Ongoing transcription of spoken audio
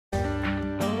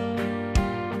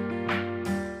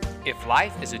If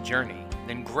life is a journey,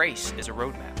 then grace is a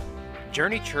roadmap.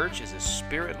 Journeychurch is a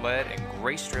spirit-led and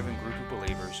grace-driven group of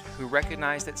believers who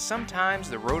recognize that sometimes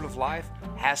the road of life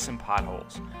has some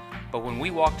potholes, but when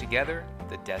we walk together,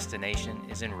 the destination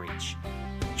is in reach.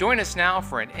 Join us now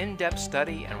for an in-depth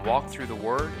study and walk through the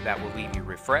Word that will leave you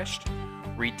refreshed,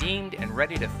 redeemed, and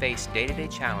ready to face day-to-day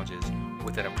challenges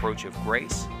with an approach of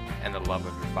grace and the love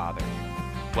of your Father.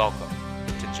 Welcome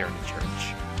to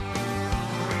Journeychurch.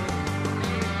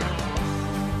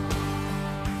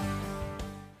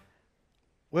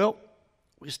 Well,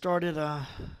 we started a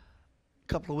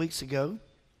couple of weeks ago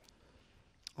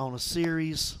on a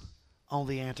series on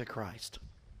the Antichrist.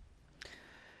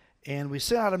 And we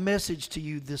sent out a message to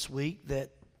you this week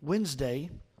that Wednesday,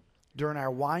 during our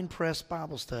Wine Press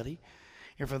Bible study,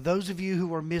 and for those of you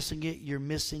who are missing it, you're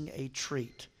missing a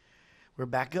treat. We're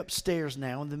back upstairs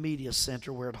now in the media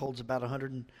center where it holds about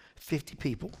 150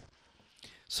 people.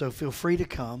 So feel free to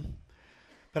come.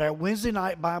 But our Wednesday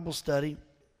night Bible study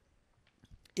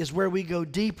is where we go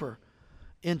deeper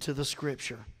into the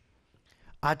Scripture.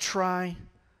 I try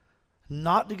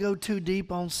not to go too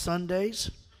deep on Sundays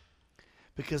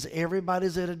because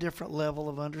everybody's at a different level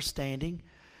of understanding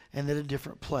and at a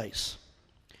different place.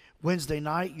 Wednesday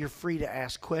night, you're free to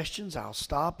ask questions. I'll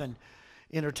stop and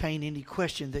entertain any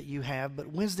question that you have.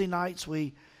 But Wednesday nights,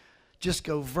 we just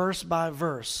go verse by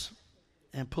verse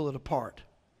and pull it apart.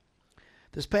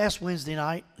 This past Wednesday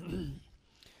night,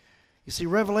 you see,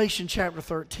 Revelation chapter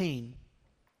 13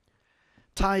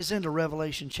 ties into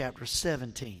Revelation chapter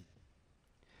 17.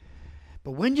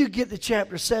 But when you get to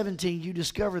chapter 17, you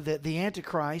discover that the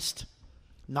Antichrist,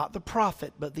 not the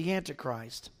prophet, but the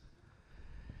Antichrist,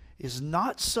 is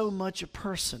not so much a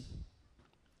person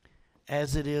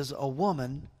as it is a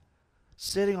woman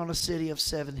sitting on a city of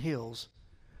 7 hills,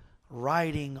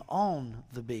 riding on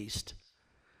the beast,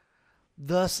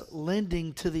 thus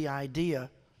lending to the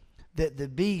idea that the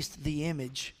beast, the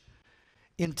image,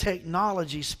 in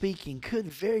technology speaking, could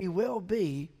very well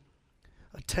be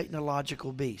a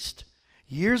technological beast.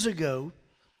 Years ago,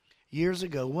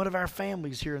 one of our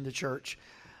families here in the church,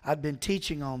 I'd been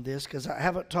teaching on this because I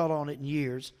haven't taught on it in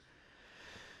years.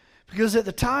 Because at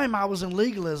the time I was in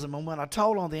legalism, and when I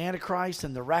taught on the Antichrist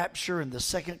and the Rapture and the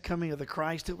second coming of the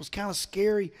Christ, it was kind of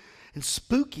scary and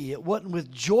spooky. It wasn't with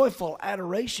joyful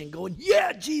adoration going,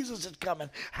 yeah, Jesus is coming,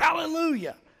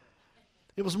 hallelujah.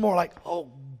 It was more like, oh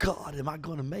God, am I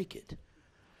going to make it?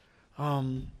 But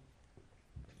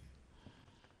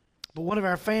one of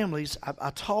our families,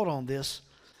 I taught on this.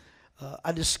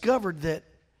 I discovered that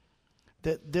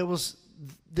there was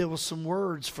some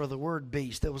words for the word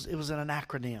beast. It was in an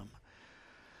acronym.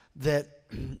 That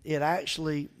it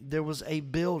actually, there was a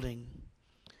building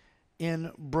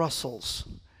in Brussels,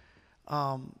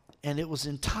 and it was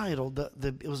entitled,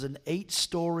 it was an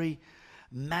 8-story,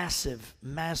 massive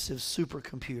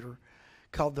supercomputer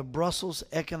called the Brussels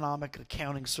Economic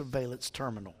Accounting Surveillance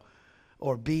Terminal,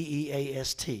 or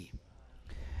BEAST.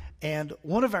 And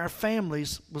one of our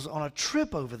families was on a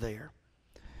trip over there,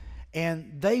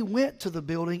 and they went to the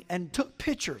building and took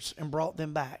pictures and brought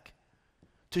them back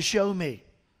to show me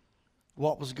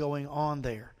what was going on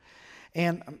there.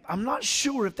 And I'm not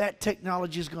sure if that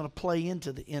technology is going to play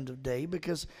into the end of day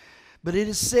but it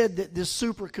is said that this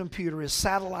supercomputer is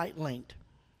satellite linked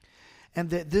and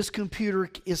that this computer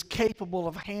is capable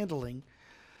of handling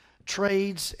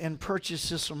trades and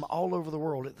purchases from all over the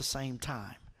world at the same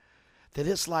time. That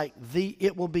it's like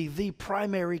it will be the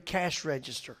primary cash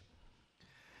register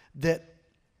that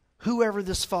whoever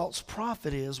this false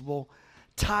prophet is will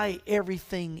tie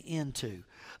everything into.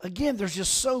 Again, there's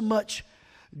just so much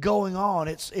going on.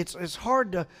 It's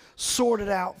hard to sort it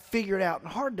out, figure it out, and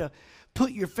hard to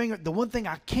put your finger. The one thing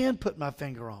I can put my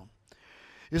finger on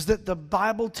is that the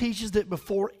Bible teaches that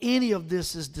before any of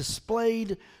this is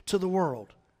displayed to the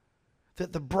world,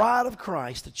 that the bride of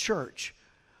Christ, the church,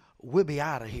 will be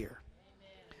out of here.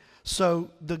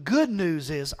 So the good news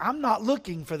is I'm not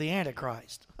looking for the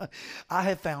Antichrist. I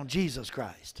have found Jesus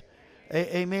Christ.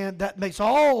 Amen. That makes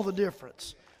all the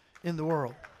difference in the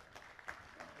world.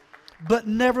 But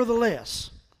nevertheless,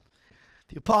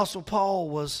 the Apostle Paul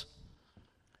was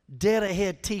dead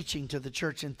ahead teaching to the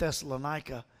church in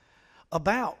Thessalonica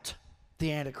about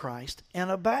the Antichrist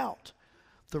and about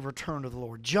the return of the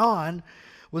Lord. John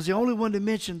was the only one to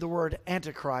mention the word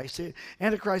Antichrist.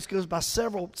 Antichrist goes by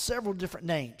several different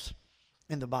names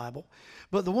in the Bible.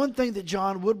 But the one thing that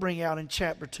John would bring out in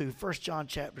chapter 2, 1 John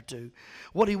chapter 2,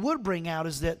 what he would bring out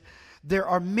is that there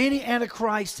are many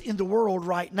Antichrists in the world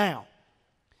right now.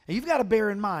 And you've got to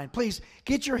bear in mind, please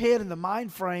get your head in the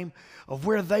mind frame of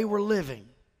where they were living.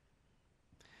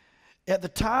 At the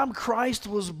time Christ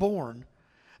was born,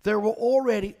 there were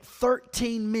already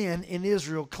 13 men in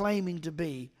Israel claiming to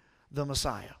be the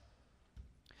Messiah.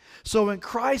 So when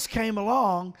Christ came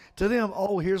along, to them,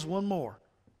 oh, here's one more.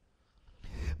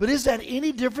 But is that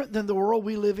any different than the world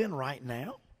we live in right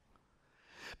now?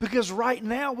 Because right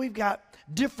now we've got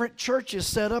different churches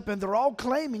set up and they're all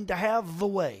claiming to have the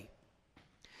way.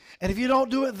 And if you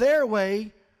don't do it their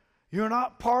way, you're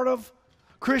not part of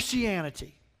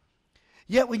Christianity.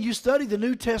 Yet when you study the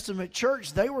New Testament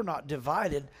church, they were not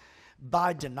divided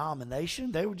by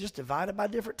denomination. They were just divided by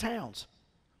different towns.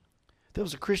 There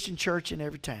was a Christian church in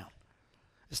every town,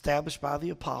 established by the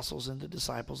apostles and the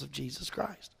disciples of Jesus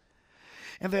Christ.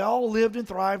 And they all lived and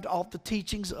thrived off the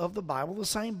teachings of the Bible, the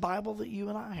same Bible that you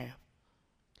and I have.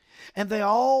 And they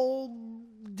all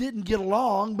didn't get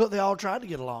along, but they all tried to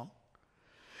get along.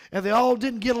 And they all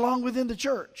didn't get along within the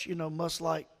church, much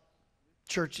like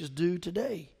churches do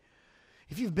today.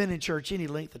 If you've been in church any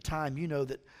length of time, you know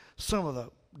that some of the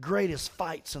greatest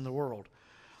fights in the world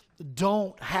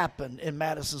don't happen in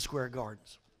Madison Square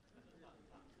Gardens.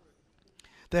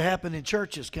 They happen in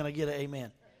churches. Can I get an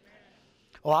amen?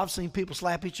 Oh, I've seen people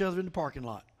slap each other in the parking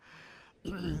lot.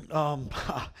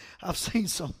 I've seen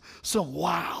some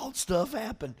wild stuff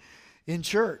happen in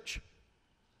church.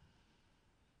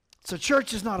 So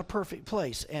church is not a perfect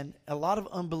place, and a lot of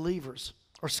unbelievers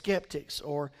or skeptics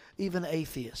or even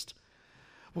atheists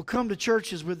will come to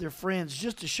churches with their friends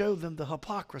just to show them the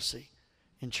hypocrisy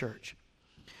in church.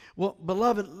 Well,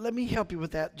 beloved, let me help you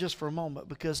with that just for a moment,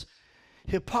 because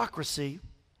hypocrisy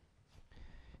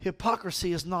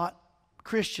is not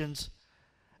Christians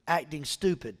acting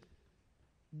stupid.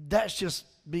 That's just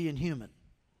being human.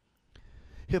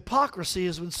 Hypocrisy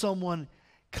is when someone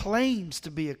claims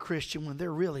to be a Christian when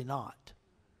they're really not.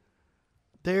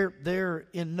 They're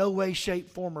in no way, shape,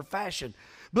 form, or fashion,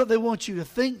 but they want you to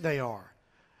think they are.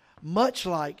 Much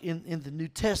like in the New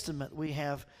Testament we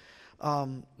have,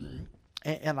 and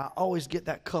I always get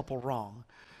that couple wrong.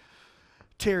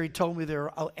 Terry told me there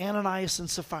are Ananias and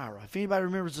Sapphira. If anybody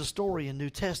remembers the story in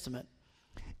New Testament,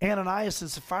 Ananias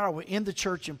and Sapphira were in the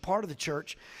church and part of the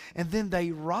church, and then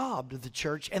they robbed the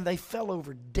church and they fell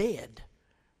over dead.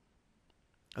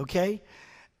 Okay?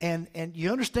 And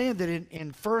you understand that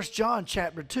in 1 John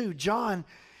chapter 2, John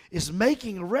is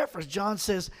making a reference. John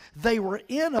says, they were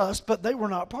in us, but they were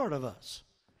not part of us.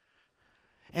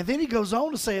 And then he goes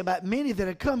on to say about many that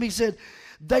had come, he said,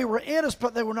 they were in us,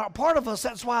 but they were not part of us.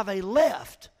 That's why they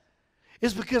left.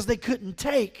 It's because they couldn't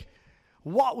take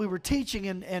what we were teaching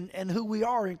and who we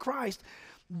are in Christ.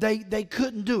 They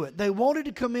couldn't do it. They wanted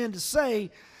to come in to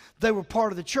say they were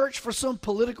part of the church for some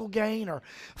political gain or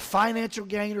financial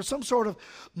gain or some sort of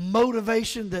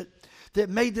motivation that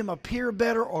made them appear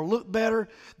better or look better.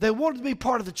 They wanted to be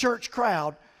part of the church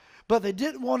crowd, but they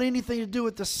didn't want anything to do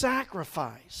with the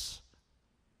sacrifice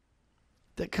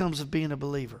that comes of being a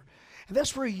believer. And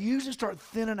that's where you usually start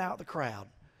thinning out the crowd,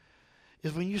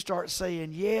 is when you start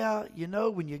saying, yeah,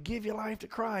 when you give your life to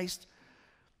Christ,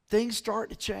 things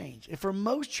start to change. And for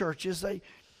most churches,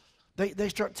 they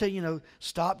start telling you,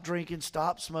 stop drinking,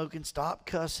 stop smoking, stop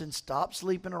cussing, stop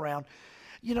sleeping around.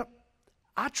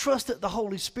 I trust that the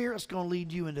Holy Spirit's going to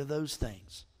lead you into those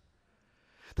things.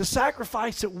 The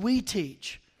sacrifice that we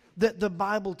teach, that the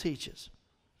Bible teaches,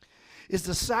 is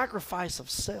the sacrifice of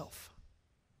self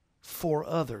for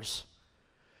others.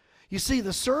 You see,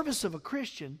 the service of a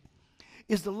Christian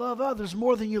is to love others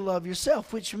more than you love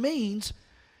yourself, which means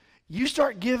you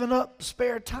start giving up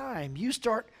spare time. You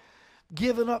start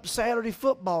giving up Saturday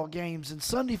football games and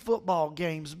Sunday football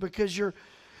games because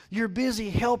you're busy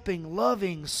helping,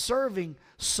 loving, serving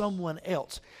someone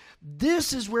else.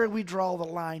 This is where we draw the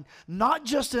line, not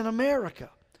just in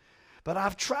America, but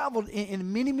I've traveled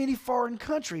in many, many foreign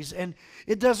countries, and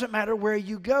it doesn't matter where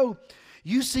you go.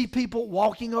 You see people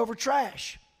walking over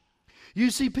trash.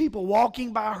 You see people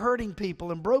walking by hurting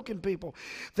people and broken people.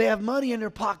 They have money in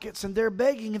their pockets and they're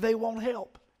begging and they won't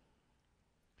help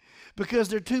because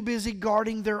they're too busy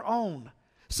guarding their own.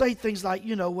 Say things like,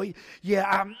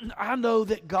 I know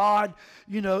that God,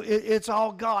 it's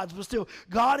all God's, but still,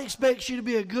 God expects you to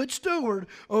be a good steward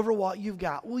over what you've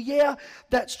got. Well, yeah,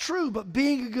 that's true, but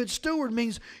being a good steward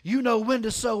means you know when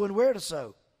to sow and where to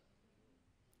sow.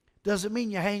 Doesn't mean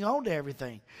you hang on to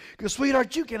everything. Because,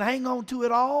 sweetheart, you can hang on to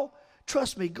it all.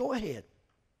 Trust me, go ahead.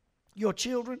 Your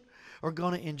children are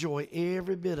going to enjoy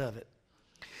every bit of it.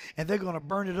 And they're going to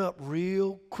burn it up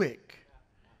real quick.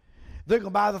 They're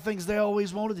going to buy the things they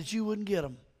always wanted that you wouldn't get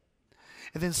them.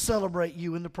 And then celebrate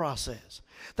you in the process.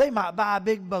 They might buy a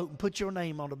big boat and put your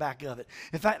name on the back of it.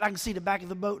 In fact, I can see the back of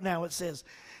the boat now. It says,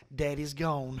 Daddy's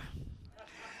gone.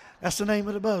 That's the name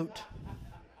of the boat.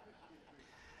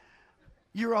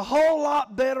 You're a whole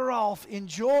lot better off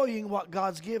enjoying what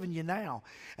God's given you now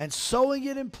and sowing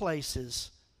it in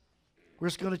places where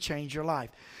it's going to change your life.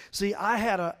 See, I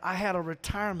had a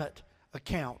retirement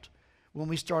account when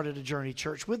we started a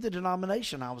Journeychurch with the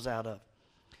denomination I was out of.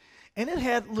 And it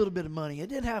had a little bit of money. It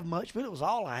didn't have much, but it was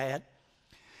all I had.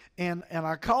 And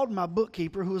I called my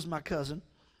bookkeeper, who was my cousin,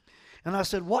 and I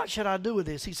said, what should I do with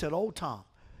this? He said, oh, Tom,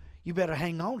 you better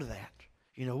hang on to that.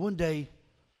 You know, one day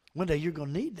you're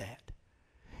going to need that.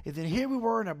 And then here we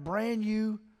were in a brand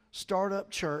new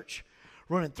startup church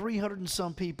running 300 and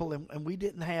some people, and we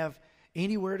didn't have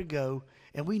anywhere to go,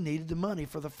 and we needed the money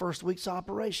for the first week's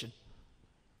operation.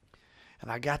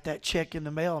 And I got that check in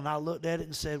the mail, and I looked at it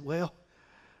and said, well,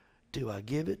 do I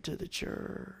give it to the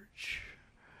church,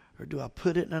 or do I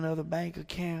put it in another bank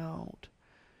account?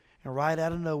 And right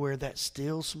out of nowhere, that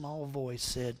still small voice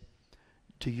said,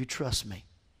 do you trust me?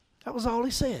 That was all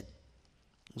he said.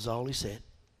 That was all he said.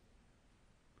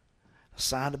 I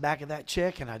signed the back of that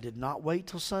check, and I did not wait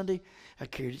till Sunday. I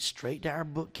carried it straight to our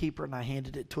bookkeeper, and I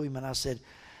handed it to him, and I said,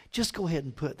 just go ahead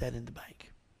and put that in the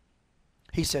bank.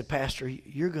 He said, Pastor,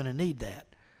 you're going to need that.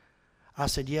 I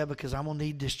said, yeah, because I'm going to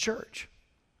need this church.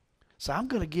 So I'm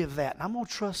going to give that, and I'm going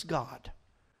to trust God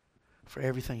for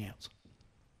everything else.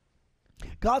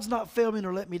 God's not failed me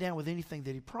nor let me down with anything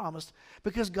that he promised,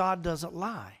 because God doesn't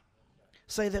lie.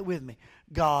 Say that with me.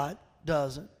 God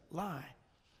doesn't lie.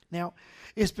 Now,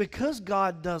 it's because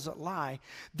God doesn't lie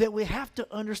that we have to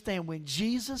understand when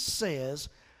Jesus says,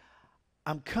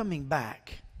 I'm coming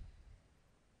back,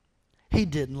 he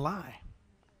didn't lie.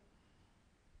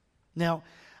 Now,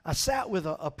 I sat with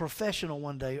a professional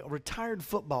one day, a retired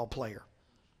football player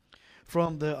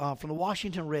from the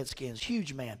Washington Redskins,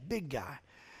 huge man, big guy.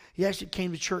 He actually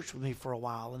came to church with me for a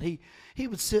while, and he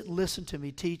would sit and listen to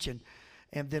me teach. And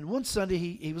then one Sunday,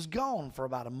 he was gone for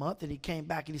about a month, and he came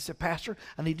back, and he said, Pastor,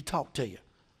 I need to talk to you.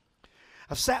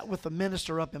 I sat with a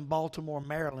minister up in Baltimore,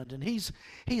 Maryland, and he's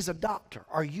a doctor.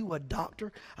 Are you a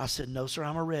doctor? I said, no, sir,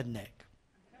 I'm a redneck.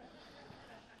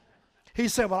 He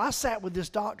said, well, I sat with this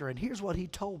doctor, and here's what he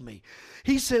told me.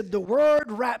 He said, the word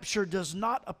rapture does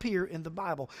not appear in the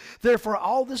Bible. Therefore,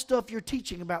 all this stuff you're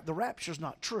teaching about the rapture is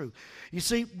not true. You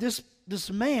see,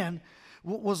 this man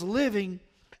was living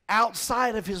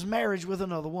outside of his marriage with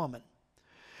another woman.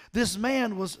 This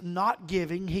man was not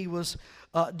giving. He was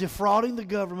defrauding the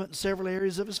government in several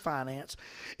areas of his finance.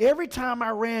 Every time I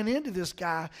ran into this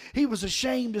guy, he was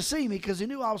ashamed to see me because he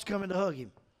knew I was coming to hug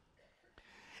him.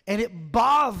 And it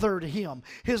bothered him.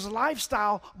 His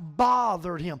lifestyle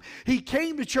bothered him. He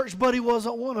came to church, but he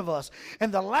wasn't one of us.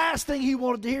 And the last thing he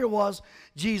wanted to hear was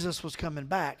Jesus was coming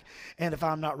back. And if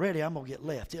I'm not ready, I'm going to get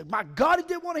left. My God, he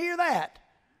didn't want to hear that.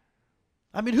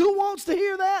 I mean, who wants to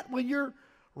hear that when you're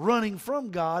running from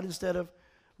God instead of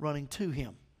running to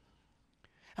him?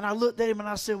 And I looked at him and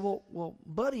I said, well,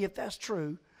 buddy, if that's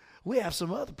true, we have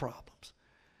some other problems.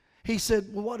 He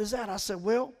said, well, what is that? I said,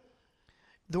 well,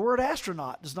 the word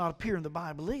astronaut does not appear in the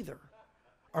Bible either.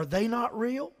 Are they not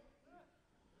real?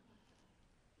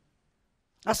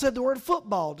 I said the word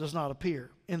football does not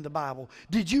appear in the Bible.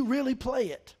 Did you really play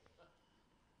it?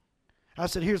 I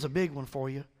said, here's a big one for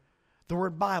you. The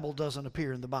word Bible doesn't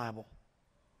appear in the Bible.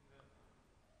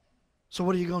 So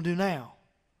what are you going to do now?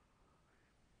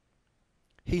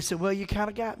 He said, well, you kind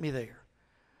of got me there.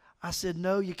 I said,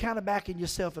 no, you're kind of backing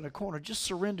yourself in a corner. Just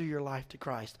surrender your life to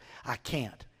Christ. I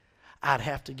can't. I'd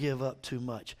have to give up too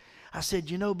much. I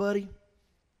said, you know, buddy,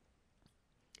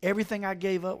 everything I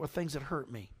gave up were things that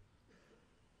hurt me.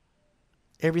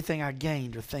 Everything I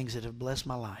gained are things that have blessed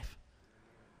my life.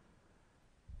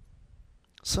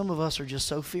 Some of us are just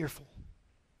so fearful.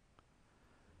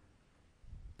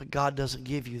 But God doesn't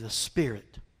give you the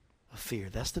spirit of fear.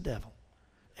 That's the devil.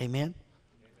 Amen?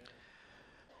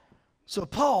 So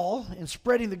Paul, in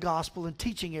spreading the gospel and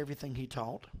teaching everything he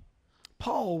taught,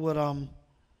 Paul would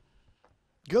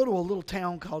go to a little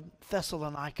town called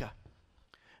Thessalonica.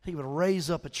 He would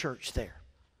raise up a church there.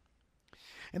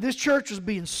 And this church was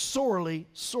being sorely,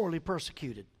 sorely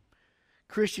persecuted.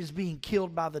 Christians being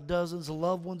killed by the dozens,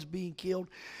 loved ones being killed.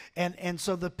 And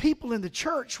so the people in the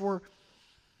church were,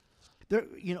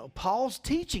 Paul's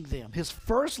teaching them. His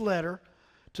first letter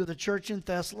to the church in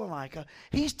Thessalonica,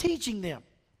 he's teaching them.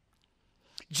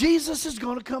 Jesus is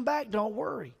going to come back, don't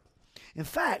worry. In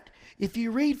fact, if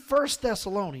you read 1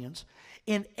 Thessalonians,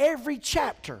 in every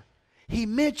chapter, he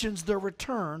mentions the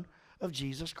return of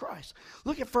Jesus Christ.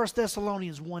 Look at 1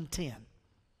 Thessalonians 1:10.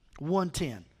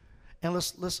 1:10. And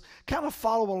let's kind of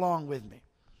follow along with me.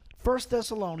 1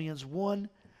 Thessalonians 1:10.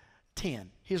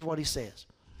 Here's what he says.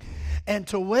 And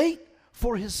to wait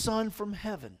for his Son from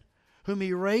heaven, whom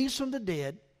he raised from the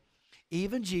dead,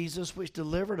 even Jesus, which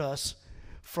delivered us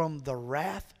from the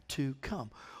wrath to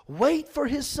come. Wait for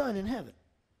his Son in heaven.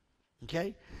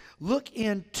 Okay? Look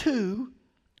in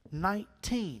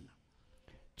 2:19.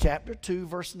 Chapter 2,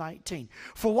 verse 19.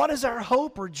 For what is our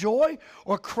hope or joy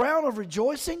or crown of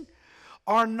rejoicing?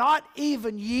 Are not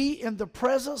even ye in the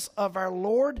presence of our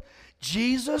Lord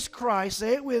Jesus Christ,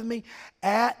 say it with me,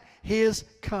 at his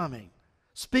coming?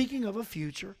 Speaking of a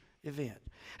future event.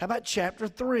 How about chapter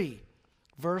 3,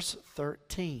 verse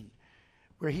 13,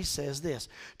 where he says this,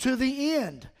 to the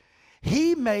end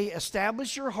he may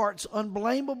establish your hearts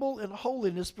unblameable in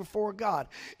holiness before God,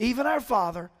 even our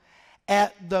Father,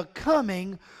 at the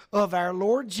coming of our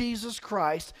Lord Jesus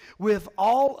Christ with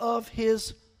all of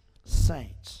his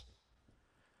saints.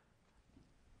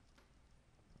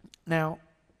 Now,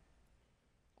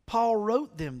 Paul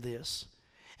wrote them this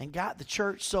and got the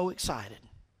church so excited.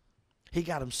 He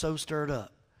got them so stirred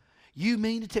up. You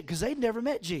mean to tell, because they'd never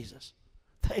met Jesus.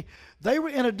 They were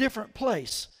in a different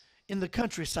place in the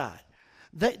countryside.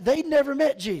 They'd never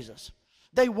met Jesus.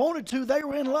 They wanted to. They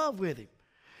were in love with him.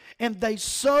 And they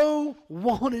so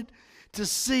wanted to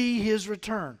see his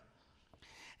return.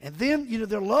 And then,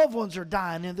 their loved ones are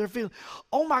dying and they're feeling,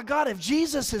 oh my God, if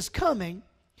Jesus is coming,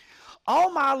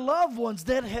 all my loved ones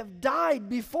that have died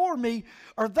before me,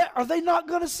 are they not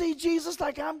going to see Jesus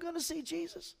like I'm going to see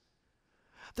Jesus?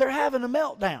 They're having a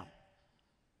meltdown.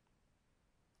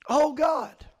 Oh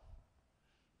God.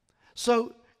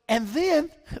 So, and then,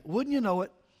 wouldn't you know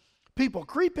it, people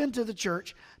creep into the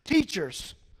church,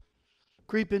 teachers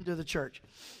creep into the church.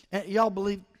 And do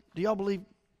y'all believe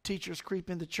teachers creep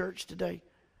into church today?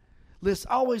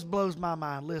 Listen, always blows my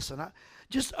mind. Listen,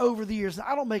 just over the years,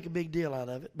 I don't make a big deal out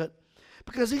of it, but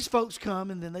because these folks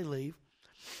come and then they leave.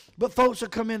 But folks will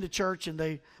come into church and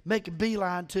they make a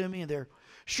beeline to me and they're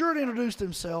sure to introduce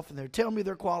themselves and they're telling me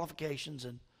their qualifications,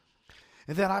 and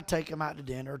then I take them out to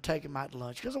dinner or take them out to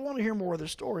lunch because I want to hear more of their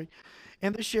story,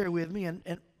 and they share with me.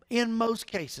 And in most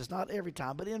cases, not every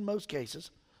time, but in most cases,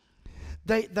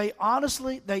 they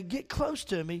honestly get close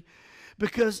to me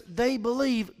because they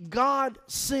believe God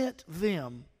sent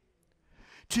them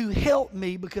to help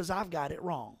me because I've got it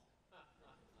wrong.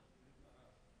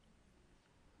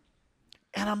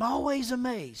 And I'm always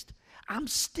amazed. I'm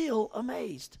still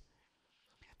amazed.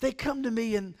 They come to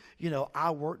me and,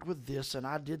 I worked with this and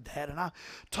I did that and I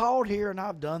taught here and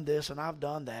I've done this and I've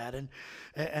done that.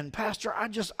 And Pastor,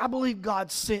 I believe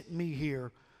God sent me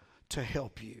here to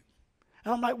help you.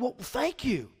 And I'm like, well, thank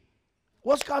you.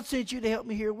 What's God sent you to help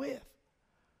me here with?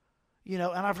 And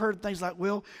I've heard things like,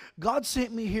 well, God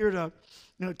sent me here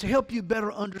to help you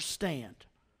better understand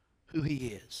who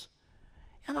he is.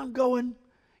 And I'm going,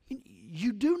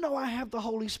 you do know I have the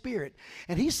Holy Spirit.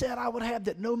 And he said I would have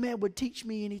that no man would teach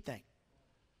me anything.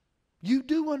 You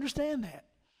do understand that.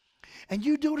 And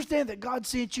you do understand that God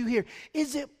sent you here.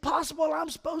 Is it possible I'm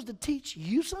supposed to teach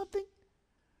you something?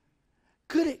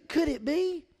 Could it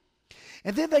be?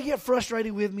 And then they get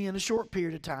frustrated with me in a short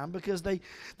period of time because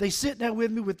they sit down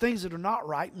with me with things that are not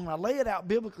right. And when I lay it out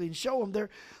biblically and show them,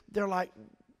 they're like,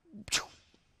 phew.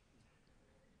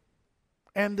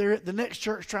 And they're at the next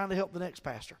church trying to help the next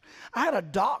pastor. I had a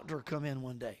doctor come in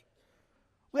one day.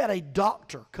 We had a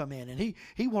doctor come in, and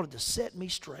he wanted to set me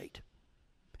straight.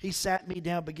 He sat me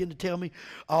down, began to tell me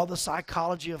all the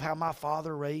psychology of how my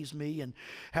father raised me and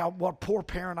what a poor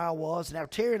parent I was, and how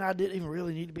Terry and I didn't even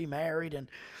really need to be married. And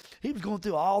he was going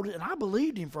through all this, and I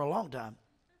believed him for a long time.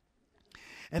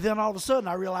 And then all of a sudden,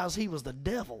 I realized he was the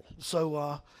devil.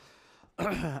 So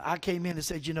I came in and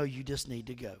said, you just need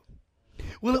to go.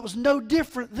 Well, it was no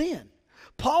different then.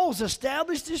 Paul's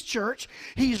established his church.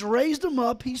 He's raised them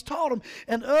up. He's taught them.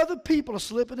 And other people are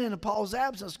slipping in Paul's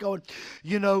absence going,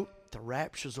 the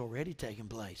rapture's already taken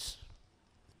place.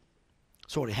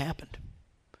 It's already happened.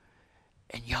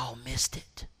 And y'all missed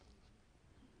it.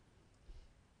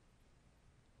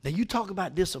 Now, you talk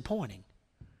about disappointing.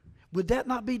 Would that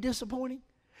not be disappointing?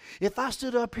 If I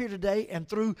stood up here today and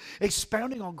through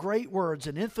expounding on great words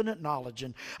and infinite knowledge,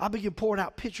 and I began pouring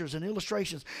out pictures and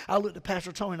illustrations, I looked at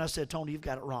Pastor Tony and I said, Tony, you've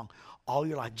got it wrong. All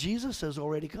your life, Jesus has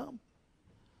already come.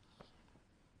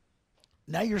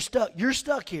 Now you're stuck. You're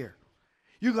stuck here.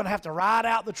 You're going to have to ride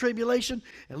out the tribulation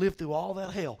and live through all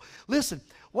that hell. Listen,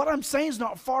 what I'm saying is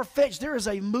not far-fetched. There is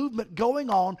a movement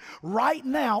going on right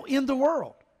now in the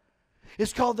world.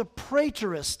 It's called the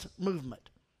Praetorist movement.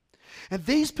 And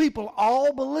these people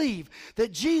all believe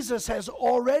that Jesus has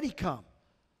already come.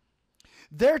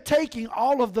 They're taking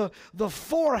all of the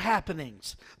fore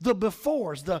happenings, the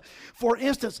befores. For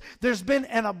instance, there's been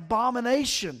an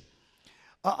abomination,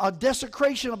 a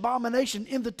desecration abomination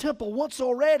in the temple once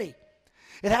already.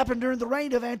 It happened during the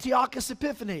reign of Antiochus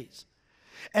Epiphanes.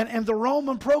 And the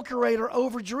Roman procurator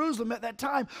over Jerusalem at that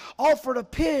time offered a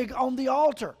pig on the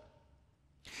altar.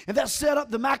 And that set up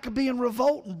the Maccabean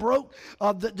revolt and broke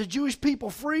the Jewish people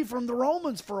free from the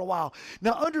Romans for a while.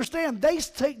 Now understand, they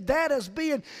take that as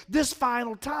being this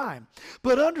final time.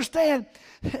 But understand,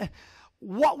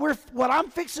 what I'm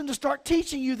fixing to start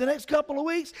teaching you the next couple of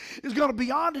weeks is going to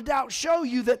beyond a doubt show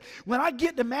you that when I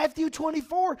get to Matthew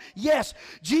 24, yes,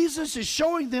 Jesus is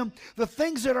showing them the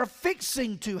things that are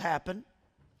fixing to happen,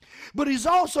 but he's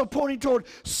also pointing toward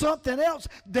something else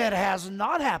that has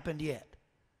not happened yet.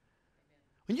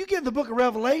 When you get in the book of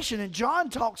Revelation, and John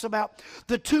talks about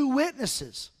the two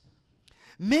witnesses,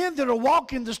 men that are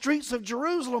walking the streets of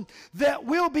Jerusalem that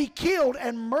will be killed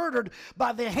and murdered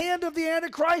by the hand of the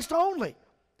Antichrist only.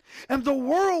 And the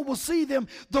world will see them.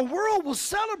 The world will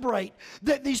celebrate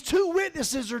that these two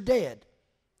witnesses are dead.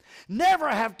 Never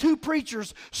have two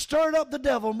preachers stirred up the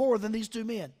devil more than these two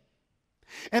men.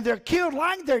 And they're killed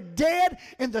lying there dead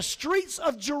in the streets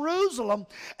of Jerusalem,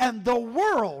 and the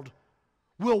world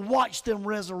will watch them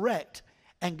resurrect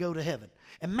and go to heaven.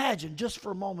 Imagine just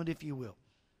for a moment, if you will,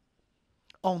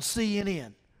 on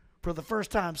CNN. For the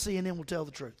first time, CNN will tell the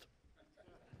truth.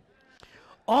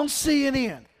 On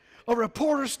CNN, a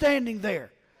reporter standing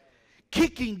there,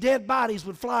 kicking dead bodies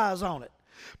with flies on it,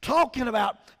 talking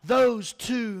about those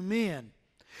two men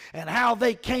and how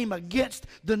they came against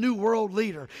the new world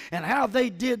leader and how they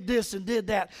did this and did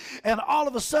that. And all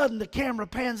of a sudden, the camera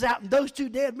pans out, and those two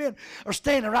dead men are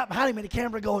standing right behind him in the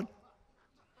camera going.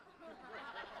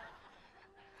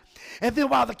 And then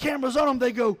while the camera's on them,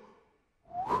 they go,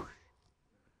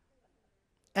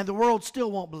 and the world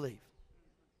still won't believe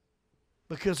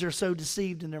because they're so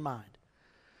deceived in their mind.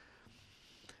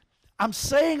 I'm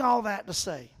saying all that to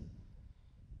say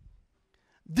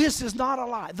this is not a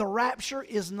lie. The rapture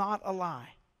is not a lie.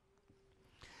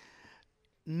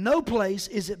 No place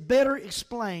is it better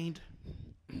explained.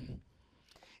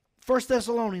 1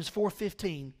 Thessalonians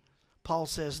 4:15, Paul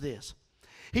says this.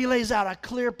 He lays out a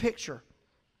clear picture.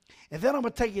 And then I'm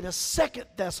going to take you to 2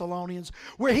 Thessalonians,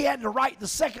 where he had to write the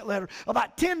second letter.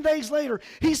 About 10 days later,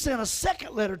 he sent a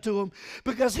second letter to them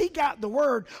because he got the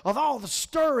word of all the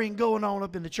stirring going on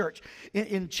up in the church.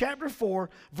 In chapter 4,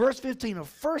 verse 15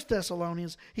 of 1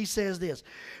 Thessalonians, he says this.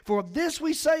 For this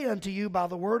we say unto you by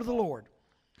the word of the Lord,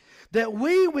 that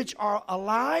we which are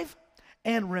alive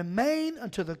and remain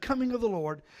unto the coming of the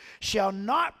Lord shall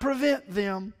not prevent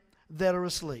them that are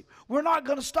asleep. We're not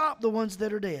going to stop the ones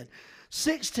that are dead.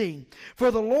 16,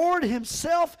 for the Lord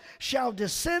himself shall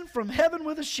descend from heaven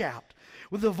with a shout,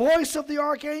 with the voice of the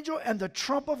archangel and the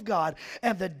trump of God,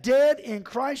 and the dead in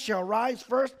Christ shall rise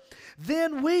first.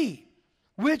 Then we,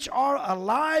 which are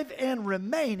alive and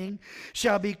remaining,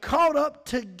 shall be caught up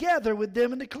together with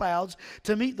them in the clouds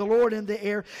to meet the Lord in the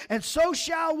air, and so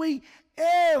shall we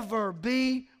ever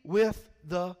be with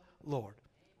the Lord.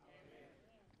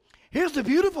 Here's the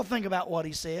beautiful thing about what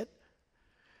he said.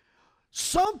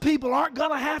 Some people aren't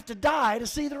going to have to die to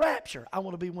see the rapture. I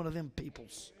want to be one of them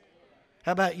peoples.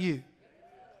 How about you?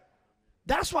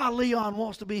 That's why Leon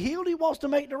wants to be healed. He wants to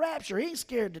make the rapture. He ain't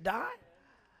scared to die.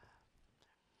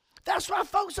 That's why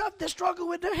folks up there struggle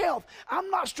with their health. I'm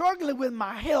not struggling with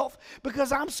my health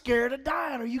because I'm scared of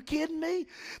dying. Are you kidding me?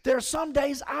 There are some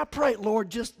days I pray, Lord,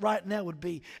 just right now would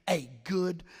be a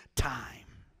good time.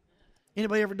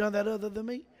 Anybody ever done that other than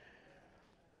me?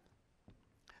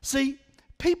 See,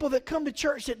 people that come to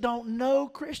church that don't know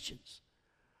Christians,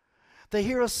 they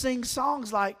hear us sing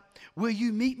songs like, will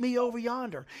you meet me over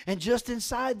yonder and just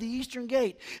inside the eastern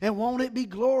gate, and won't it be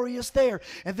glorious there?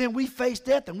 And then we face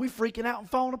death and we freaking out and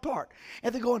falling apart.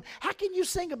 And they're going, how can you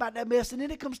sing about that mess and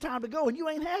then it comes time to go and you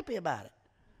ain't happy about it?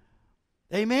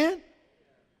 Amen?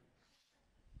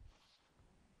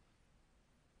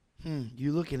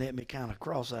 You looking at me kind of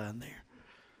cross-eyed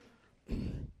there.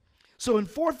 So in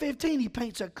 4:15, he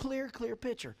paints a clear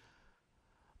picture.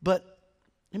 But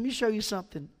let me show you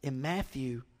something in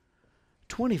Matthew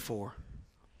 24.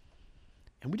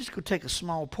 And we're just going to take a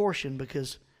small portion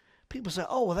because people say,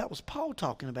 oh, well, that was Paul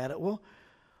talking about it. Well,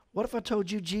 what if I told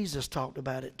you Jesus talked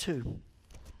about it too?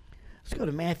 Let's go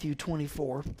to Matthew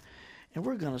 24. And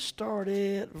we're going to start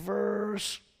at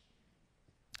verse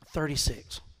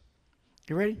 36.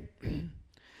 You ready?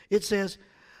 It says,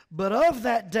 but of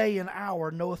that day and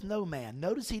hour knoweth no man.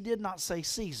 Notice he did not say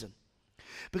season,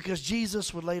 because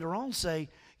Jesus would later on say,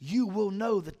 you will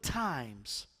know the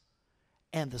times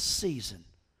and the season,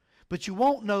 but you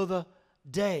won't know the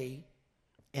day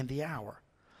and the hour.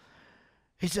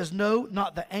 He says, no,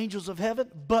 not the angels of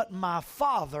heaven, but my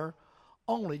Father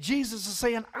only. Jesus is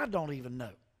saying, I don't even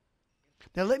know.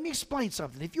 Now let me explain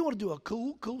something. If you want to do a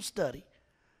cool study,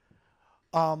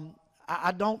 I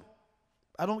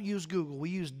I don't use Google. We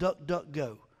use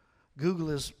DuckDuckGo. Google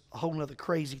is a whole nother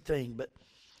crazy thing, but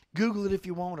Google it if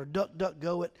you want, or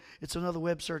DuckDuckGo it. It's another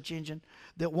web search engine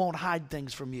that won't hide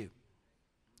things from you.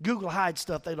 Google hides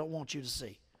stuff they don't want you to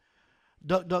see.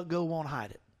 DuckDuckGo won't hide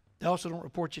it. They also don't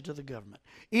report you to the government.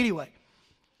 Anyway,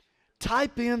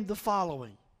 type in the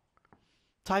following.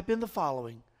 Type in the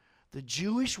following: the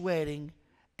Jewish wedding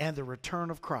and the return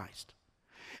of Christ.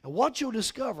 And what you'll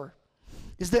discover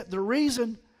is that the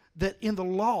reason that in the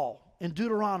law, in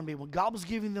Deuteronomy, when God was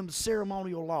giving them the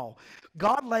ceremonial law,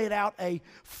 God laid out a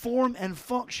form and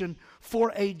function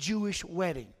for a Jewish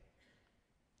wedding.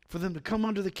 For them to come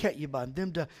under the ketubah,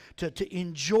 them to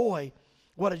enjoy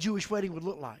what a Jewish wedding would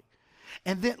look like.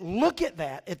 And then look at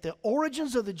that, at the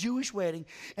origins of the Jewish wedding,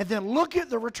 and then look at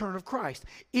the return of Christ.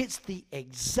 It's the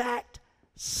exact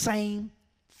same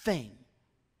thing.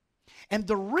 And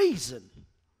the reason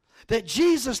that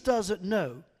Jesus doesn't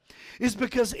know is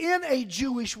because in a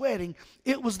Jewish wedding,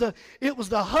 it was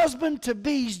the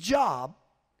husband-to-be's job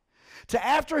to,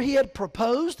 after he had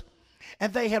proposed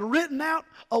and they had written out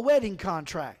a wedding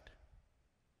contract,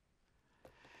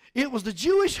 it was the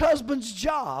Jewish husband's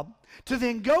job to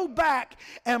then go back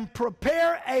and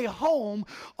prepare a home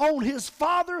on his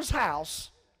father's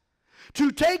house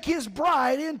to take his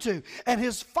bride into. And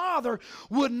his father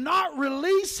would not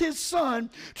release his son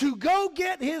to go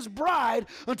get his bride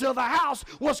until the house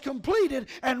was completed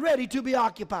and ready to be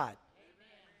occupied.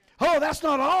 Amen. Oh, that's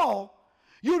not all.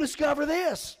 You'll discover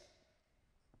this.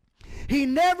 He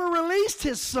never released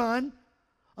his son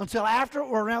until after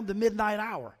or around the midnight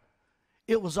hour.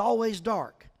 It was always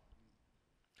dark.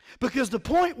 Because the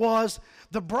point was,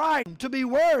 the bride, to be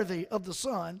worthy of the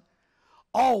son,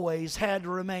 always had to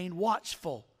remain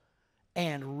watchful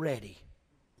and ready.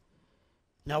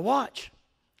 Now watch.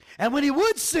 And when he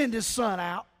would send his son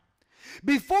out,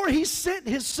 before he sent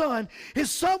his son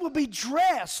would be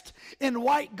dressed in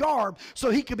white garb so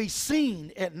he could be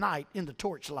seen at night in the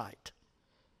torchlight.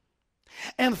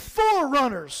 And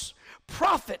forerunners,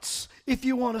 prophets, if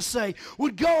you want to say,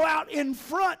 would go out in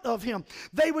front of him.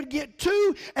 They would get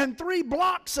 2 and 3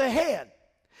 blocks ahead.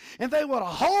 And they would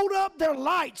hold up their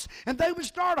lights and they would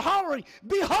start hollering,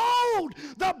 "Behold,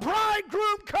 the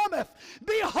bridegroom cometh!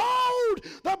 Behold,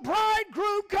 the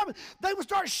bridegroom cometh!" They would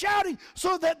start shouting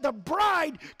so that the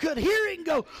bride could hear it and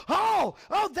go, oh,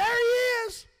 there he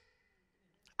is.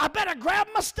 I better grab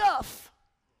my stuff.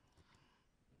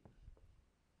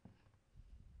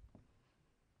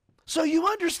 So you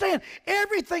understand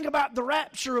everything about the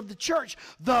rapture of the church.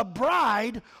 The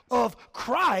bride of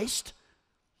Christ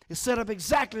is set up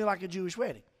exactly like a Jewish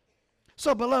wedding.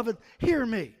 So, beloved, hear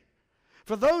me.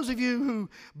 For those of you who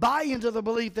buy into the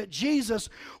belief that Jesus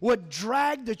would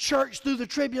drag the church through the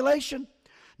tribulation,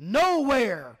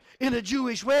 nowhere in a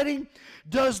Jewish wedding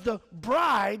does the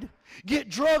bride get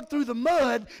dragged through the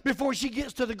mud before she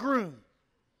gets to the groom.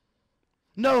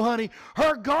 No, honey,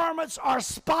 her garments are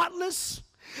spotless,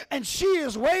 and she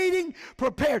is waiting,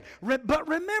 prepared. But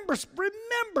remember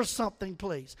something,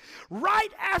 please. Right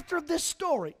after this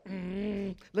story,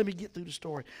 let me get through the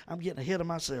story. I'm getting ahead of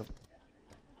myself.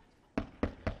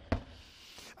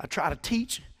 I try to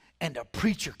teach, and the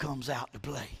preacher comes out to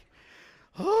play.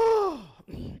 Oh.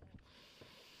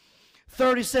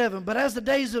 37, but as the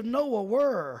days of Noah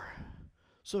were,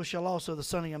 so shall also the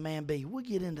Son of Man be. We'll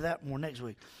get into that more next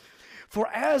week. For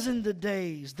as in the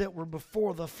days that were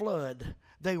before the flood,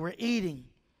 they were eating,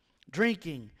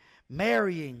 drinking,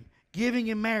 marrying, giving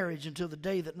in marriage until the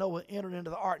day that Noah entered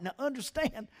into the ark. Now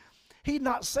understand, he's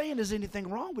not saying there's anything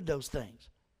wrong with those things.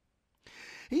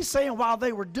 He's saying while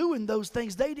they were doing those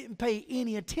things, they didn't pay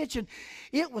any attention.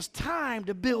 It was time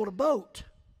to build a boat.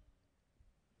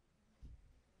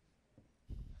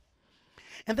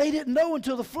 And they didn't know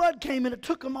until the flood came and it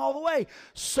took them all away.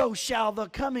 So shall the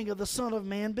coming of the Son of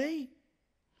Man be.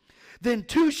 Then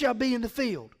 2 shall be in the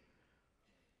field,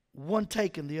 one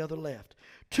taken, the other left.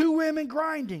 2 women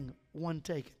grinding, one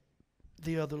taken,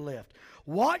 the other left.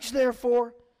 Watch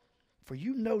therefore, for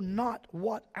you know not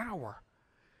what hour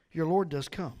your Lord does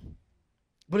come.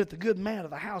 But if the good man of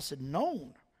the house had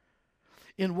known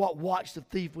in what watch the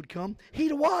thief would come, he'd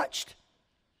have watched,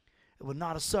 and would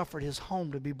not have suffered his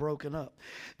home to be broken up.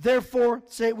 Therefore,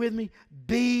 say it with me,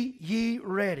 be ye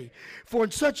ready. For in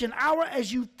such an hour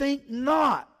as you think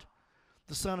not,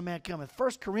 the Son of Man cometh.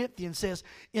 1 Corinthians says,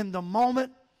 in the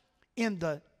moment, in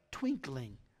the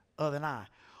twinkling of an eye.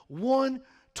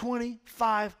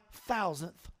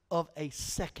 1/25,000th of a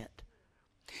second.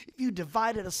 If you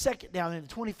divided a second down into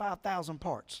 25,000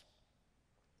 parts,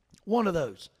 one of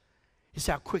those is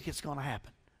how quick it's going to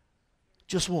happen.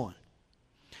 Just one.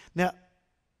 Now,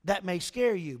 that may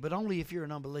scare you, but only if you're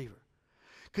an unbeliever.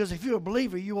 Because if you're a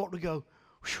believer, you ought to go,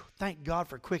 thank God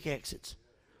for quick exits.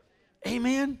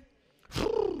 Amen?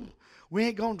 We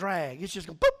ain't going to drag. It's just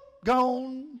going, boop,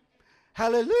 gone.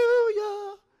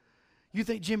 Hallelujah. You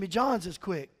think Jimmy John's is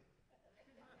quick.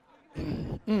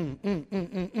 Who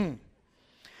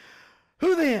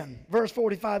then, verse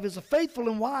 45, is a faithful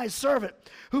and wise servant,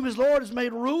 whom his Lord has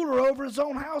made ruler over his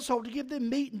own household to give them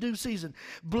meat in due season.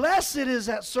 Blessed is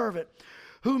that servant,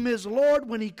 whom his Lord,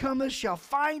 when he cometh, shall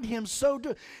find him so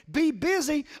do. Be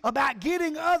busy about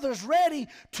getting others ready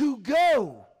to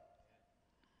go.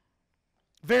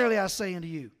 Verily I say unto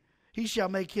you, he shall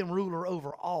make him ruler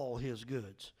over all his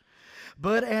goods.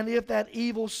 But and if that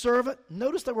evil servant,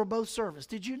 notice they were both servants.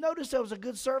 Did you notice there was a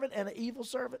good servant and an evil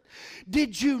servant?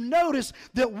 Did you notice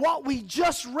that what we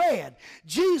just read,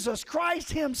 Jesus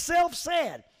Christ himself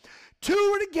said,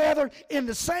 two were together in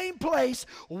the same place,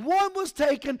 one was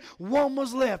taken, one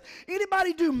was left.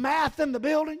 Anybody do math in the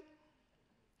building?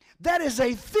 That is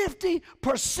a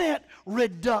 50%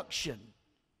 reduction.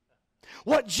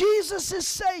 What Jesus is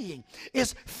saying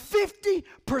is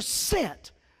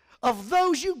 50% of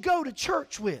those you go to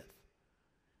church with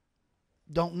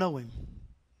don't know him.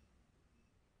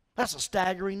 That's a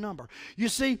staggering number. You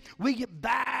see, we get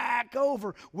back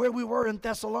over where we were in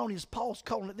Thessalonians. Paul's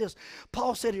calling it this.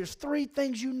 Paul said, here's three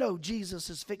things you know Jesus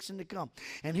is fixing to come.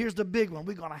 And here's the big one.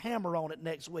 We're going to hammer on it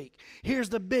next week. Here's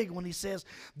the big one. He says,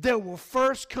 there will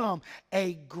first come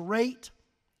a great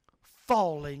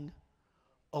falling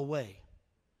away.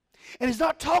 And he's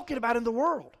not talking about in the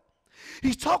world.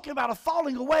 He's talking about a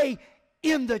falling away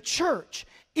in the church,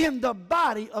 in the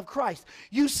body of Christ.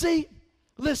 You see,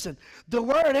 listen, the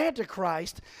word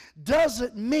Antichrist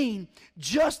doesn't mean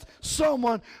just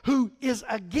someone who is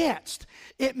against.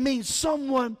 It means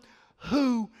someone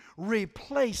who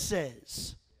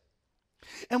replaces.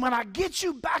 And when I get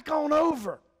you back on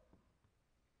over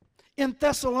in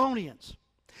Thessalonians,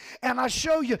 and I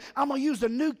show you, I'm going to use the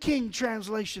New King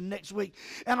translation next week.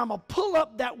 And I'm going to pull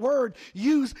up that word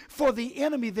used for the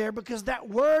enemy there, because that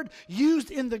word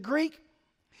used in the Greek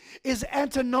is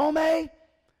antinome.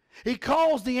 He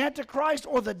calls the Antichrist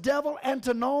or the devil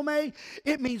antinome.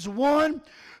 It means one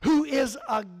who is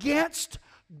against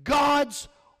God's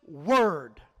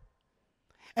word.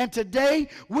 And today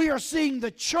we are seeing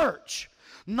the church,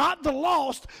 not the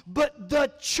lost, but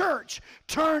the church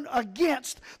turn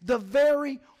against the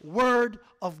very word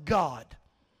of God.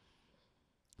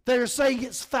 They're saying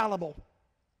it's fallible.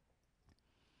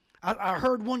 I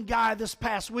heard one guy this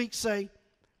past week say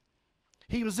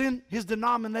he was in his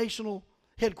denominational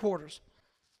headquarters,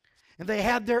 and they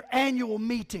had their annual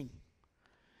meeting,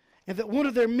 and that one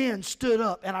of their men stood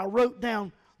up, and I wrote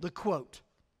down the quote.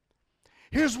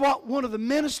 Here's what one of the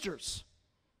ministers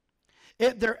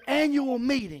at their annual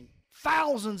meeting,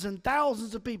 thousands and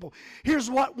thousands of people, here's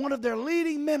what one of their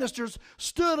leading ministers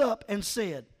stood up and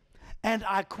said, and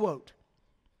I quote,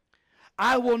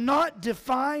 I will not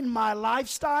define my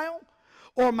lifestyle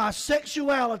or my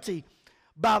sexuality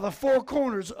by the four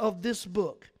corners of this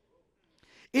book.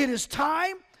 It is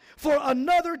time for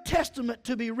another testament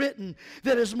to be written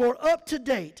that is more up to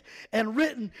date and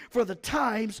written for the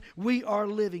times we are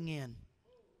living in.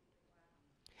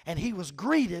 And he was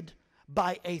greeted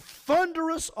by a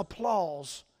thunderous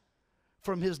applause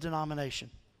from his denomination.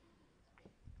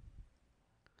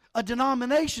 A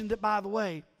denomination that, by the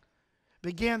way,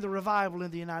 began the revival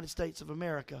in the United States of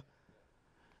America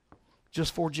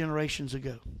just 4 generations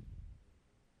ago.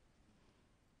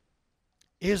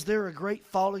 Is there a great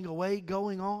falling away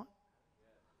going on?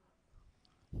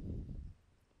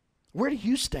 Where do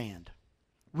you stand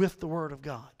with the Word of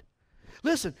God?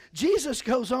 Listen, Jesus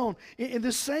goes on in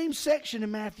this same section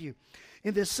in Matthew.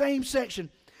 In this same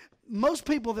section, most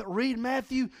people that read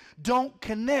Matthew don't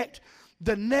connect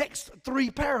the next 3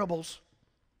 parables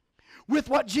with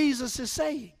what Jesus is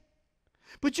saying.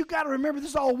 But you've got to remember,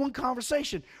 this is all one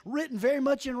conversation, written very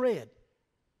much in red.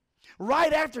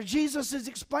 Right after Jesus is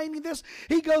explaining this,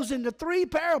 he goes into 3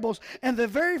 parables, and the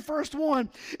very first one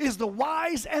is the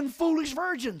wise and foolish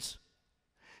virgins.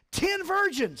 10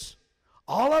 virgins.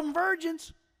 All of them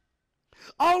virgins.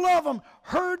 All of them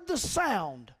heard the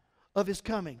sound of his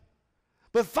coming.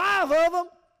 But 5 of them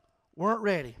weren't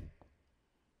ready.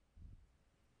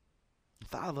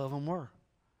 5 of them were.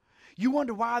 You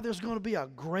wonder why there's going to be a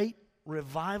great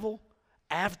revival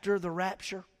after the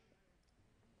rapture?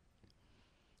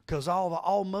 Because all the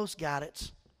almost got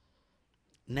it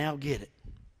now get it.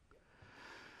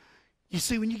 You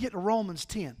see, when you get to Romans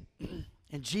 10,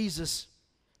 and Jesus,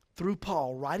 through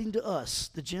Paul, writing to us,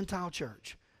 the Gentile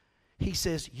church, he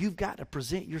says, you've got to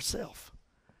present yourself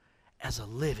as a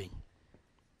living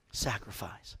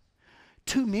sacrifice.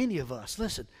 Too many of us,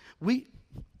 listen,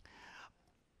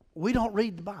 we don't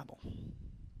read the Bible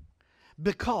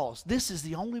because this is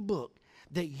the only book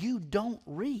that you don't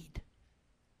read.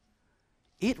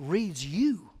 It reads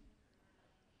you.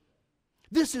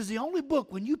 This is the only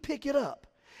book, when you pick it up,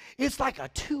 it's like a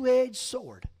two-edged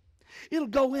sword. It'll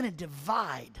go in and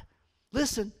divide.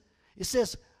 Listen, it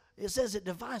says it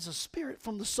divides the spirit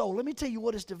from the soul. Let me tell you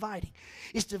what it's dividing.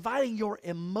 It's dividing your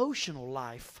emotional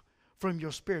life from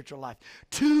your spiritual life.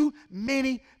 Too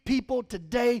many people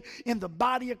today in the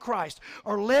body of Christ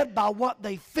are led by what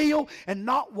they feel and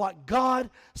not what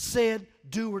God said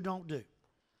do or don't do.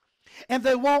 And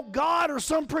they want God or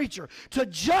some preacher to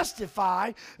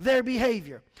justify their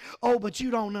behavior. Oh, but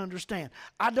you don't understand.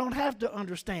 I don't have to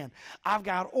understand. I've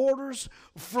got orders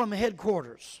from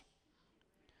headquarters.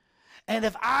 And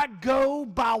if I go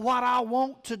by what I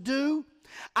want to do,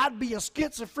 I'd be a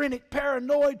schizophrenic,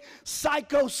 paranoid,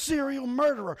 psycho serial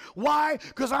murderer. Why?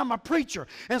 Because I'm a preacher.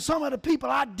 And some of the people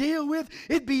I deal with,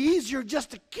 it'd be easier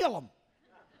just to kill them.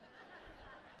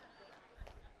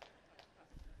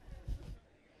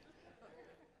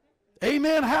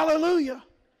 Amen, hallelujah.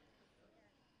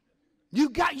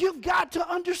 You've got to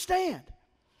understand.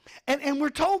 And we're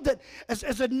told that as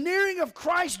the nearing of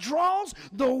Christ draws,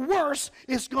 the worse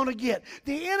it's going to get.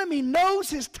 The enemy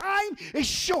knows his time is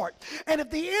short. And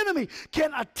if the enemy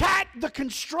can attack the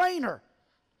constrainer,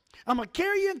 I'm going to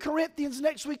carry you in Corinthians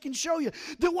next week and show you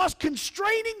that what's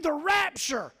constraining the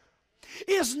rapture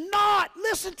is not,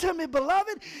 listen to me,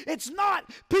 beloved, it's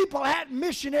not people at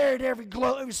missionary at every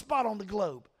spot on the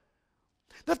globe.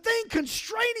 The thing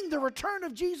constraining the return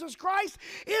of Jesus Christ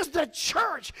is the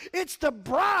church. It's the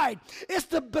bride. It's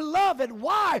the beloved.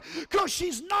 Why? Because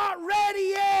she's not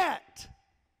ready yet.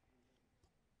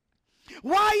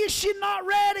 Why is she not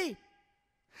ready?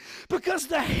 Because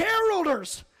the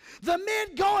heralders, the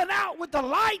men going out with the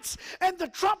lights and the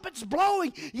trumpets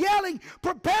blowing, yelling,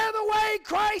 prepare the way,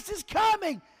 Christ is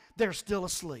coming, they're still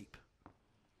asleep.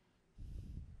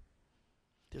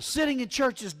 They're sitting in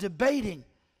churches debating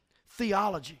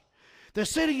theology. They're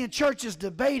sitting in churches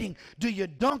debating, do you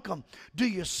dunk them? Do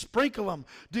you sprinkle them?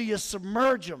 Do you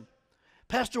submerge them?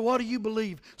 Pastor, what do you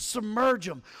believe? Submerge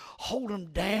them. Hold them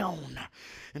down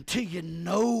until you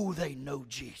know they know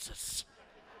Jesus.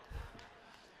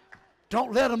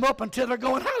 Don't let them up until they're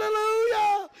going,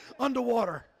 hallelujah,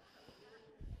 underwater.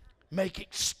 Make it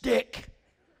stick.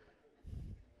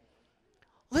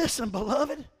 Listen,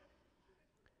 beloved,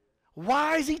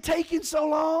 why is he taking so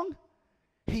long?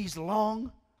 He's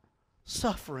long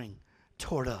suffering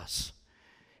toward us.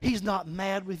 He's not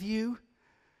mad with you.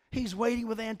 He's waiting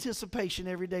with anticipation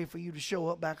every day for you to show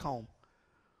up back home.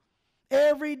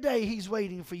 Every day he's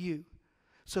waiting for you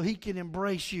so he can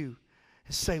embrace you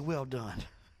and say, well done,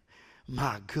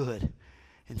 my good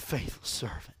and faithful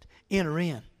servant. Enter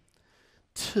in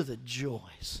to the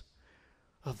joys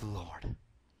of the Lord.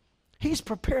 He's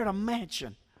prepared a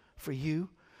mansion for you.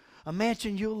 A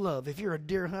mansion you'll love. If you're a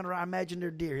deer hunter, I imagine there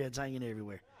are deer heads hanging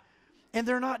everywhere. And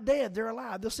they're not dead. They're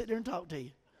alive. They'll sit there and talk to you.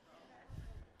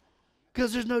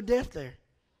 Because there's no death there.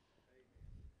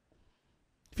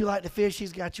 If you like to fish,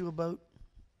 he's got you a boat.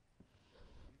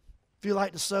 If you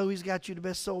like to sew, he's got you the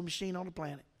best sewing machine on the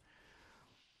planet.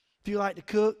 If you like to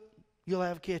cook, you'll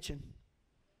have a kitchen.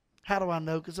 How do I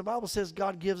know? Because the Bible says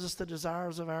God gives us the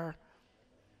desires of our.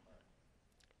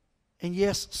 And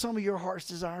yes, some of your heart's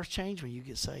desires change when you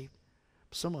get saved.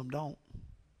 But some of them don't.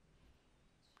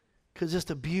 Because it's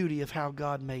the beauty of how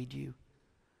God made you.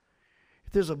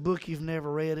 If there's a book you've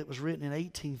never read, it was written in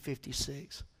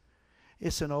 1856.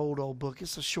 It's an old book.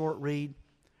 It's a short read.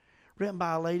 Written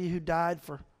by a lady who died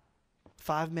for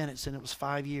 5 minutes, and it was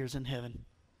 5 years in heaven.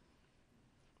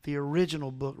 The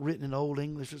original book, written in Old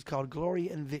English, was called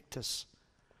Gloria Invictus.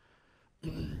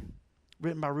 Written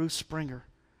by Ruth Springer.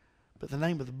 But the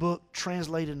name of the book,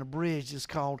 translated and abridged, is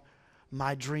called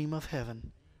My Dream of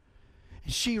Heaven.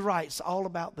 And she writes all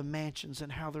about the mansions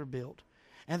and how they're built.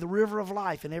 And the river of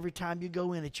life, and every time you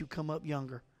go in it, you come up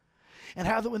younger. And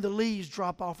how that when the leaves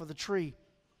drop off of the tree,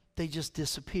 they just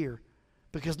disappear.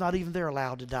 Because not even they're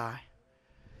allowed to die.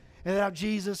 And how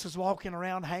Jesus is walking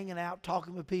around, hanging out,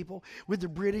 talking with people. With the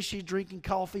British, he's drinking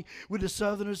coffee. With the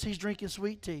Southerners, he's drinking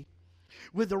sweet tea.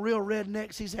 With the real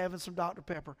rednecks, he's having some Dr.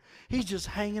 Pepper. He's just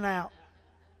hanging out.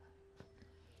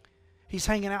 He's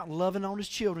hanging out and loving on his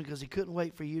children because he couldn't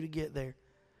wait for you to get there.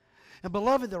 And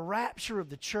beloved, the rapture of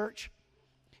the church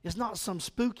is not some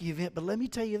spooky event, but let me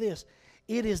tell you this.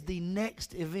 It is the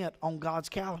next event on God's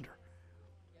calendar.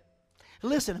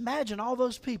 Listen, imagine all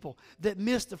those people that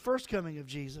missed the first coming of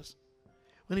Jesus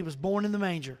when he was born in the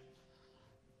manger.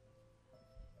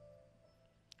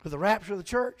 With the rapture of the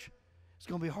church, it's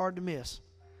going to be hard to miss.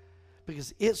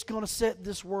 because it's going to set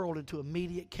this world into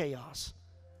immediate chaos.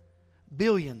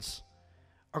 Billions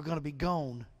are going to be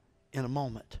gone in a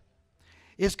moment.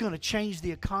 It's going to change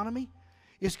the economy.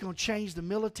 It's going to change the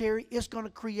military. It's going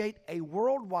to create a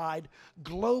worldwide,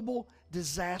 global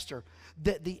disaster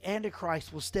that the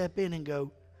Antichrist will step in and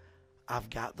go, I've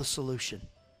got the solution.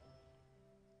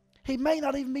 He may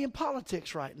not even be in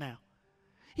politics right now.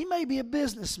 He may be a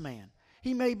businessman.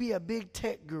 He may be a big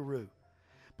tech guru.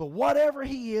 But whatever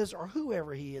he is or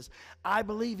whoever he is, I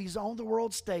believe he's on the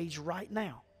world stage right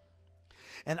now.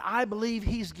 And I believe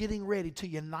he's getting ready to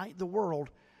unite the world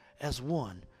as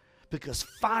one. Because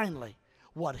finally,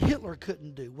 what Hitler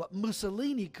couldn't do, what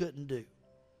Mussolini couldn't do,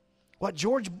 what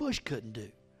George Bush couldn't do,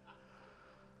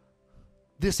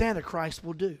 this Antichrist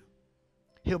will do.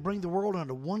 He'll bring the world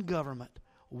under one government,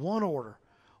 one order,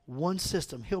 one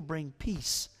system. He'll bring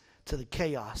peace to the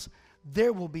chaos.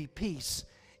 There will be peace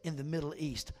in the Middle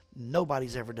East.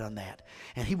 Nobody's ever done that.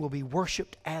 And he will be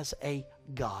worshiped as a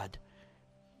god.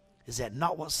 Is that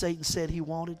not what Satan said he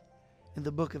wanted in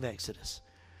the book of Exodus?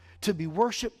 To be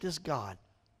worshiped as God.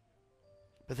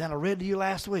 But then I read to you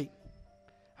last week.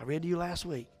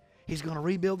 He's going to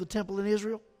rebuild the temple in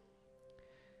Israel.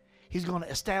 He's going to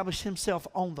establish himself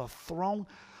on the throne,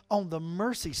 on the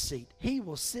mercy seat. He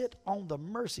will sit on the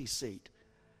mercy seat.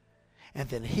 And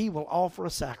then he will offer a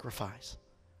sacrifice.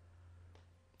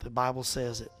 The Bible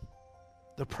says it.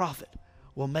 The prophet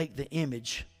will make the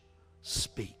image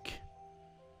speak.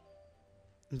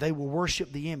 And they will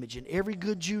worship the image. And every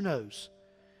good Jew knows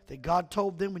that God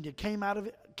told them when you came out of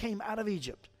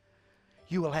Egypt,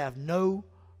 you will have no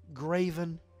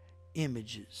graven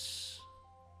images.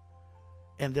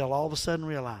 And they'll all of a sudden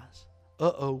realize,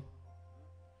 the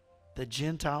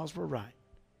Gentiles were right.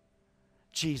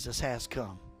 Jesus has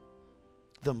come.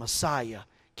 The Messiah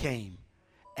came,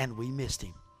 and we missed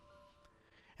him.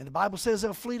 And the Bible says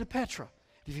they'll flee to Petra.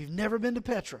 If you've never been to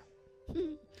Petra,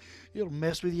 it'll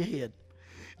mess with your head.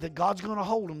 That God's going to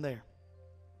hold them there.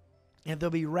 And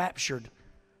they'll be raptured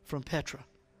from Petra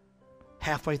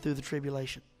halfway through the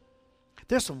tribulation.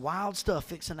 There's some wild stuff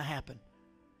fixing to happen.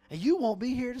 And you won't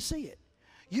be here to see it.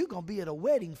 You're going to be at a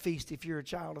wedding feast if you're a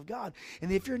child of God.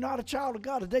 And if you're not a child of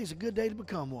God, today's a good day to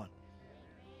become one.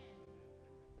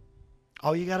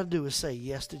 All you got to do is say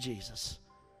yes to Jesus.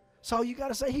 So all you got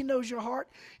to say, he knows your heart.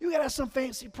 You got to have some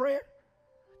fancy prayer.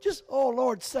 Just, oh,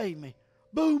 Lord, save me.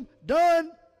 Boom,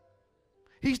 done.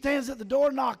 He stands at the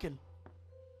door knocking.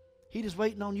 He just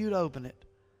waiting on you to open it.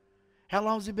 How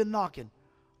long has he been knocking?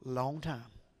 Long time.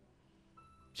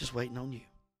 Just waiting on you.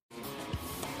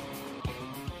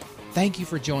 Thank you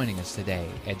for joining us today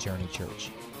at Journeychurch.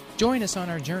 Join us on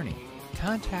our journey.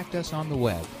 Contact us on the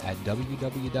web at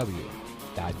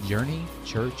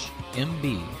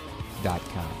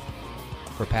www.journeychurchmb.com.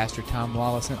 For Pastor Tom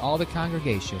Wallace and all the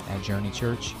congregation at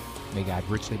Journeychurch, may God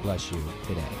richly bless you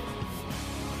today.